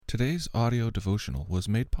Today's audio devotional was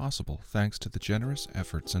made possible thanks to the generous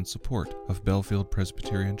efforts and support of Bellefield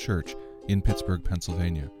Presbyterian Church in Pittsburgh,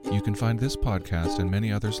 Pennsylvania. You can find this podcast and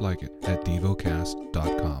many others like it at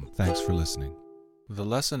Devocast.com. Thanks for listening. The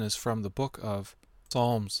lesson is from the book of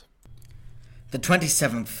Psalms. The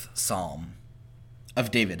 27th Psalm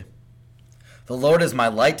of David. The Lord is my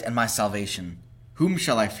light and my salvation. Whom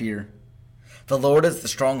shall I fear? The Lord is the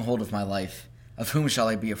stronghold of my life. Of whom shall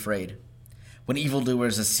I be afraid? When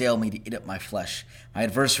evildoers assail me to eat up my flesh, my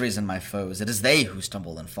adversaries and my foes, it is they who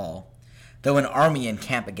stumble and fall. Though an army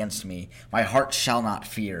encamp against me, my heart shall not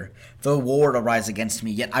fear. Though war arise against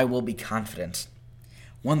me, yet I will be confident.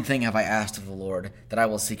 One thing have I asked of the Lord, that I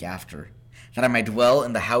will seek after, that I may dwell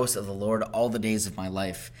in the house of the Lord all the days of my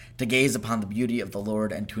life, to gaze upon the beauty of the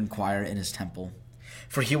Lord and to inquire in his temple.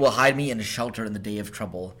 For he will hide me in a shelter in the day of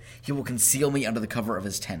trouble. He will conceal me under the cover of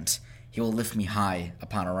his tent. He will lift me high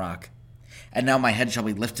upon a rock. And now my head shall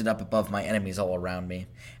be lifted up above my enemies all around me,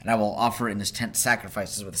 and I will offer in his tent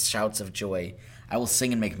sacrifices with shouts of joy. I will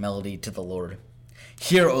sing and make melody to the Lord.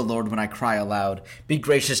 Hear, O Lord, when I cry aloud. Be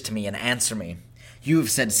gracious to me and answer me. You have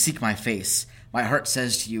said, seek my face. My heart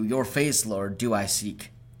says to you, your face, Lord, do I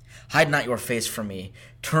seek. Hide not your face from me.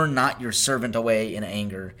 Turn not your servant away in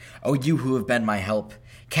anger. O you who have been my help,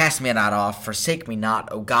 cast me not off. Forsake me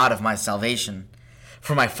not, O God of my salvation.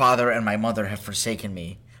 For my father and my mother have forsaken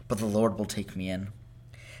me, but the Lord will take me in.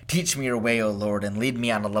 Teach me your way, O Lord, and lead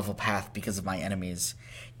me on a level path because of my enemies.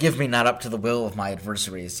 Give me not up to the will of my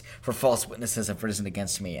adversaries, for false witnesses have risen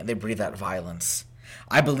against me, and they breathe out violence.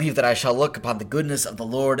 I believe that I shall look upon the goodness of the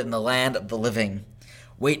Lord in the land of the living.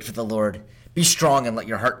 Wait for the Lord. Be strong and let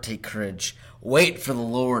your heart take courage. Wait for the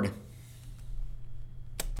Lord.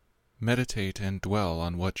 Meditate and dwell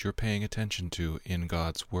on what you're paying attention to in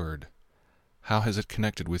God's Word. How has it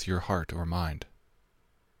connected with your heart or mind?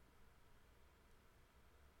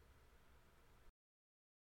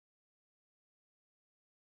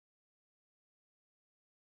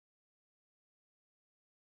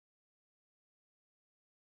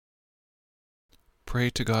 Pray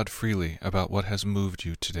to God freely about what has moved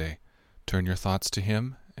you today. Turn your thoughts to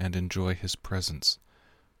Him and enjoy His presence.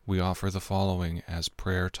 We offer the following as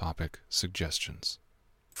prayer topic suggestions.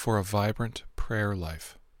 For a vibrant prayer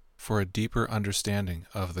life. For a deeper understanding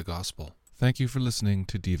of the gospel. Thank you for listening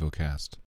to Devocast.